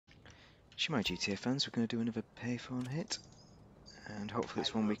My GTA fans, we're going to do another payphone hit, and hopefully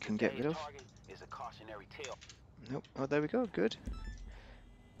it's one we can get rid of. Nope. Oh, there we go. Good.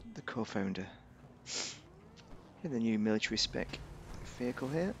 The co-founder. In the new military spec vehicle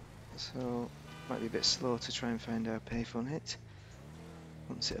here, so might be a bit slow to try and find our payphone hit.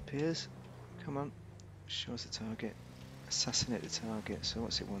 Once it appears, come on, show us the target. Assassinate the target. So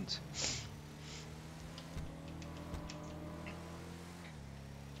what's it want?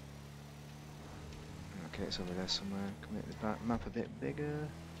 Okay, it's over there somewhere. Can make the map a bit bigger.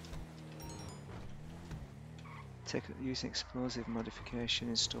 Use explosive modification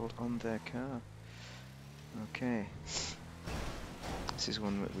installed on their car. Okay. This is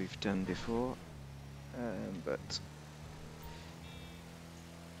one that we've done before, but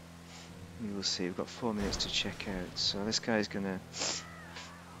we will see. We've got 4 minutes to check out. So this guy's gonna.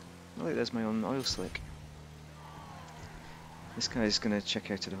 Oh, look, there's my own oil slick. This guy's gonna check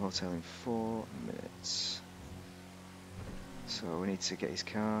out to the hotel in 4 minutes. So we need to get his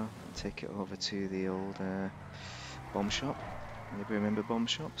car and take it over to the old bomb shop. Anybody remember bomb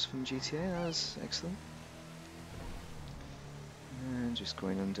shops from GTA? That was excellent. And just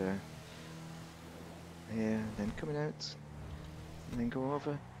going under here, then coming out, and then go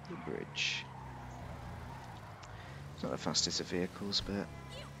over the bridge. It's not the fastest of vehicles, but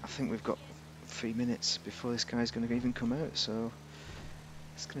I think we've got 3 minutes before this guy's going to even come out, so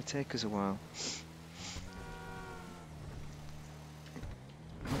it's going to take us a while.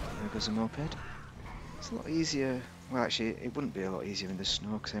 Oh, there goes a moped. It's a lot easier. Well, actually, it wouldn't be a lot easier in the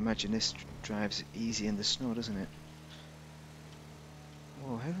snow, because I imagine this drives easy in the snow, doesn't it?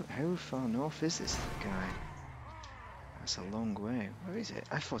 Whoa, how far north is this guy? That's a long way. Where is it?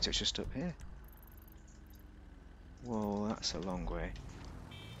 I thought it was just up here. Whoa, that's a long way.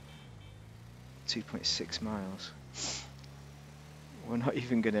 2.6 miles. We're not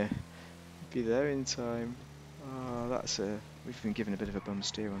even gonna be there in time. Oh, we've been given a bit of a bum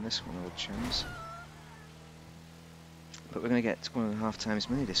steer on this one, old chums. But we're gonna get 1.5 times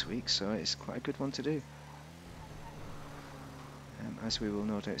money this week, so it's quite a good one to do. As we will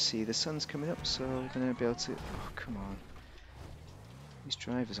no doubt see, the sun's coming up, so we're gonna be able to. Oh, come on! These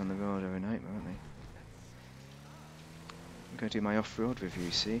drivers on the road are a nightmare, aren't they? I'm gonna do my off-road review.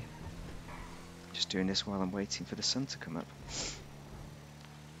 See, just doing this while I'm waiting for the sun to come up.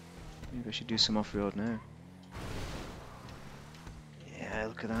 Maybe I should do some off-road now. Yeah,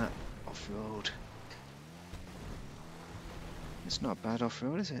 look at that off-road. It's not bad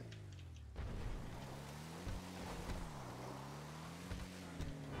off-road, is it?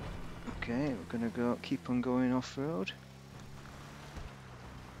 Okay, we're gonna keep on going off-road.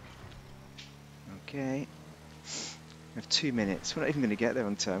 Okay. We have 2 minutes. We're not even gonna get there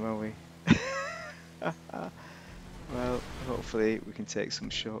on time, are we? Well, hopefully we can take some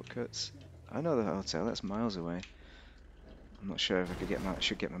shortcuts. I know the hotel, that's miles away. I'm not sure if I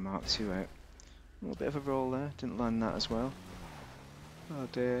should get my Mark II out. A little bit of a roll there, didn't land that as well. Oh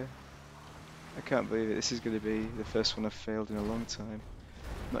dear. I can't believe it, this is going to be the first one I've failed in a long time.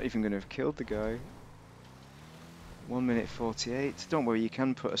 Not even going to have killed the guy. 1 minute 48. Don't worry, you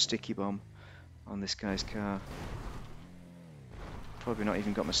can put a sticky bomb on this guy's car. Probably not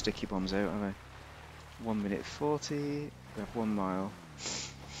even got my sticky bombs out, have I? 1 minute 40. We have 1 mile.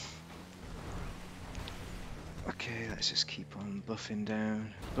 Okay, let's just keep on bumping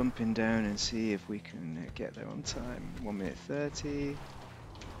down and see if we can get there on time. 1 minute 30.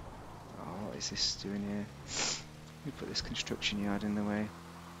 Oh, what is this doing here? Let me put this construction yard in the way.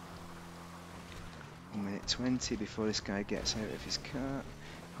 1 minute 20 before this guy gets out of his car.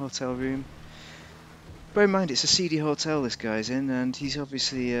 Hotel room. Bear in mind, it's a seedy hotel this guy's in, and he's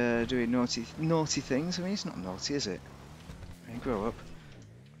obviously doing naughty things. I mean, it's not naughty, is it? I mean, grow up,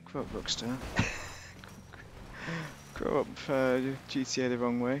 Rockstar. Grow up, GTA the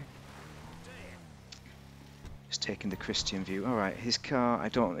wrong way. Just taking the Christian view. Alright, his car, I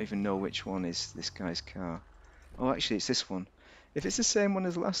don't even know which one is this guy's car. Oh, actually, it's this one. If it's the same one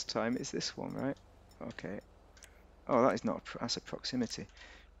as last time, it's this one, right? Okay. Oh, that is not. That's a proximity.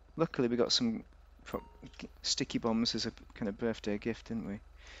 Luckily, we got some sticky bombs as a kind of birthday gift, didn't we?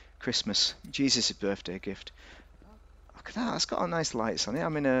 Christmas. Jesus' birthday gift. Look at that. It's got all nice lights on it.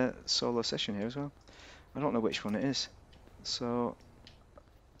 I'm in a solo session here as well. I don't know which one it is. So,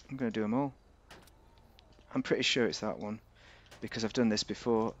 I'm going to do them all. I'm pretty sure it's that one, because I've done this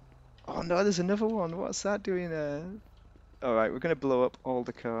before. Oh no, there's another one. What's that doing there? Alright, we're going to blow up all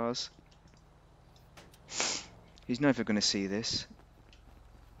the cars. He's never going to see this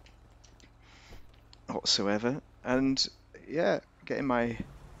whatsoever. And yeah, getting my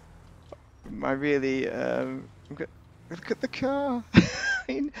really look at the car. I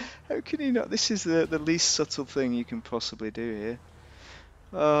mean, How can you not? This is the least subtle thing you can possibly do here.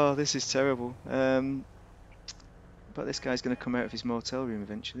 Oh, this is terrible. But this guy's going to come out of his motel room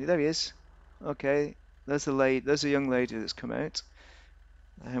eventually. There he is. Okay, there's the lady. There's a young lady that's come out,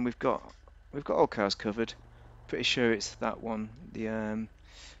 and we've got all cars covered. Pretty sure it's that one, the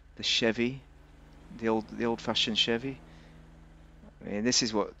Chevy, the old-fashioned Chevy. I mean, this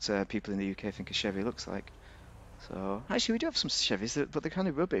is what people in the UK think a Chevy looks like. So actually, we do have some Chevys, but they're kind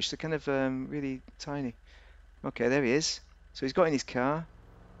of rubbish. They're kind of really tiny. Okay, there he is. So he's got in his car,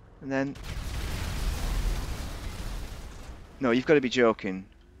 and then no, you've got to be joking.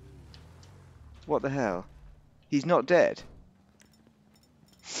 What the hell? He's not dead.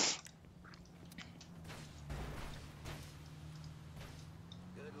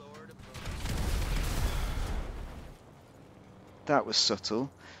 That was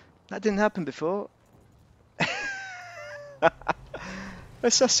subtle. That didn't happen before.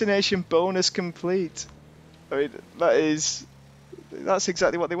 Assassination bonus complete. I mean, that's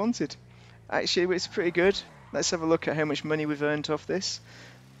exactly what they wanted. Actually, it's pretty good. Let's have a look at how much money we've earned off this.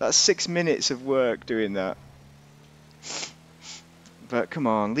 That's 6 minutes of work doing that. But come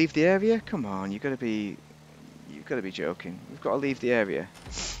on, leave the area? Come on, you've got to be joking. We've got to leave the area.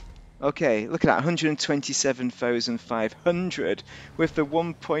 Okay, look at that, 127,500 with the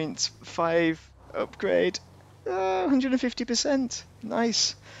 1.5 upgrade. 150%.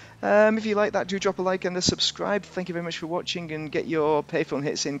 Nice. If you like that, do drop a like and a subscribe. Thank you very much for watching, and get your Payphone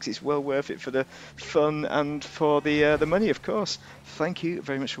hits in because it's well worth it for the fun and for the money, of course. Thank you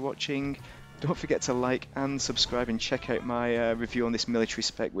very much for watching. Don't forget to like and subscribe, and check out my review on this military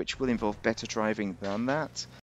spec, which will involve better driving than that.